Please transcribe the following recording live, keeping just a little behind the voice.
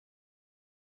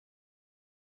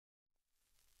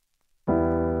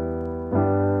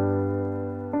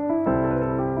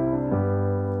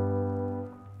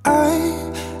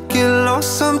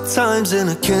sometimes and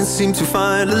I can't seem to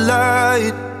find a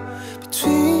light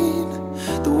between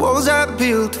the walls I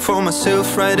built for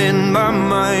myself right in my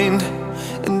mind.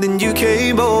 And then you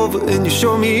came over and you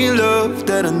showed me love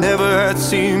that I never had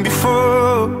seen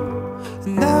before.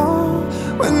 And now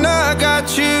when I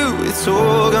got you, it's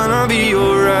all gonna be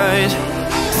alright.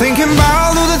 Thinking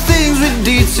about all the things we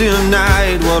did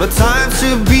tonight. What a time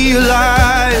to be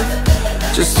alive.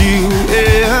 Just you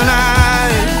and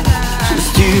I,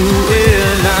 just you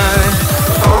and I.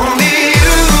 Only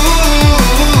you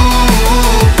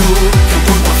can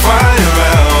put my fire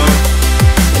out.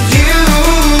 You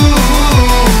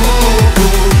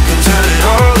can turn it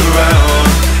all around.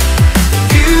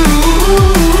 You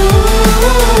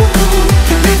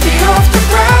can lift me off the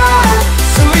ground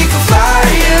so we can fly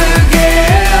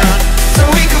again, so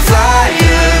we can fly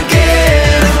again.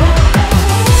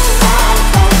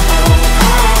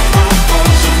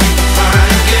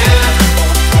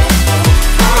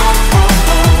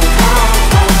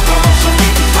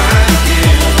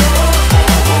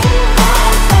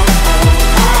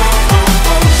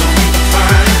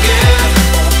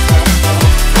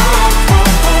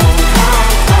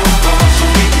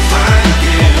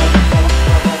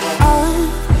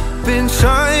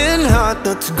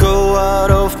 Not to go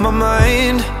out of my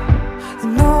mind.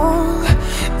 And all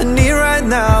I need right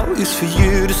now is for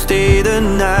you to stay the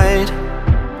night.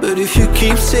 But if you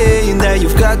keep saying that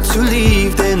you've got to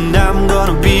leave, then I'm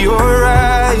gonna be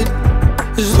alright.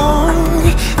 As long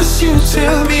as you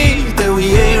tell me that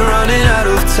we ain't running out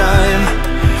of time.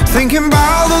 Thinking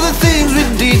about all the things we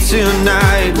did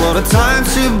tonight. What a time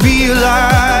to be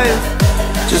alive.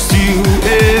 Just you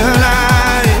and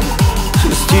I,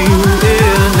 just you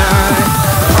and I.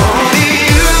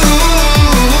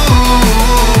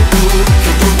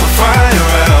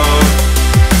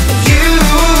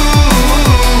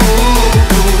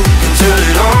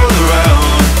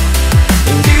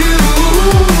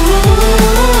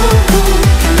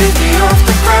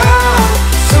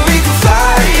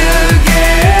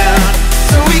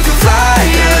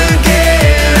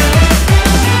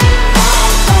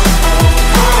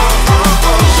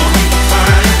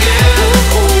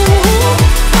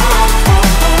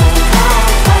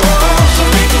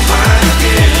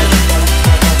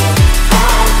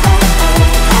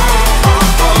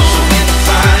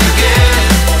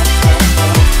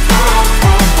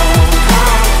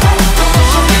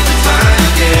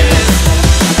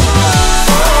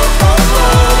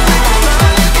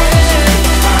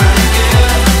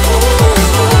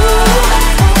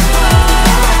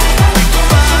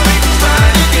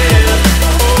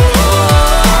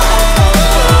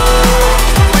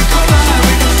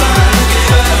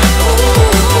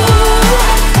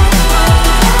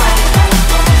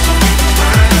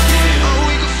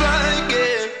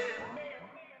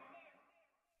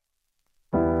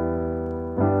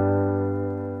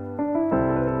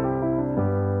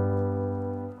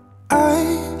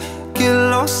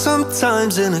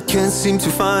 Sometimes and I can't seem to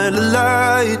find a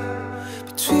light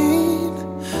between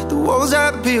the walls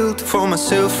I built for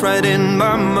myself right in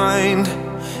my mind.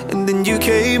 And then you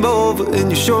came over and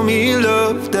you showed me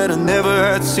love that I never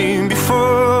had seen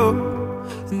before.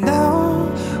 And now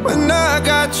when I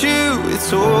got you,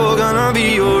 it's all gonna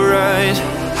be alright.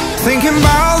 Thinking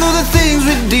about all the things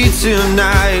we did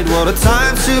tonight. What a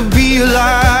time to be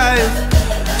alive.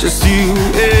 Just you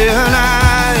and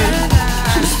I,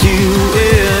 just you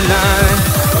and I.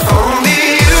 Only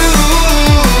you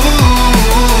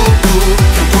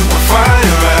can put my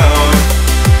fire out.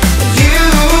 You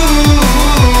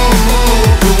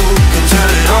can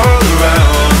turn it all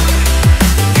around.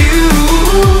 You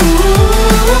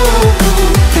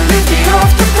can lift me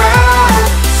off the ground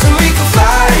so we can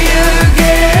fly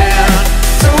again,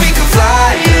 so we can fly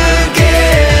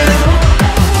again.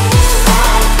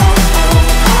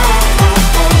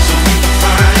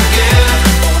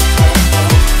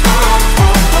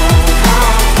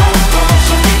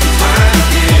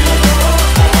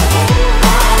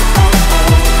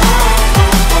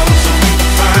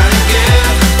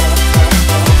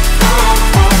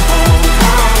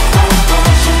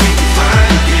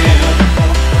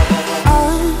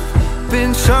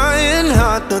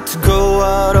 Not to go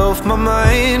out of my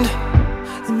mind.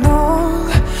 And all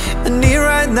I need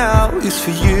right now is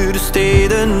for you to stay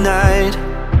the night.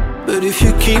 But if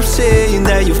you keep saying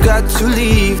that you've got to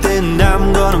leave, then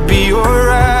I'm gonna be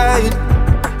alright.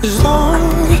 As long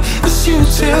as you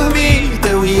tell me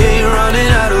that we ain't running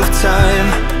out of time.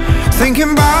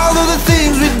 Thinking about all the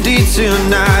things we did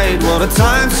tonight. What a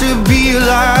time to be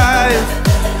alive.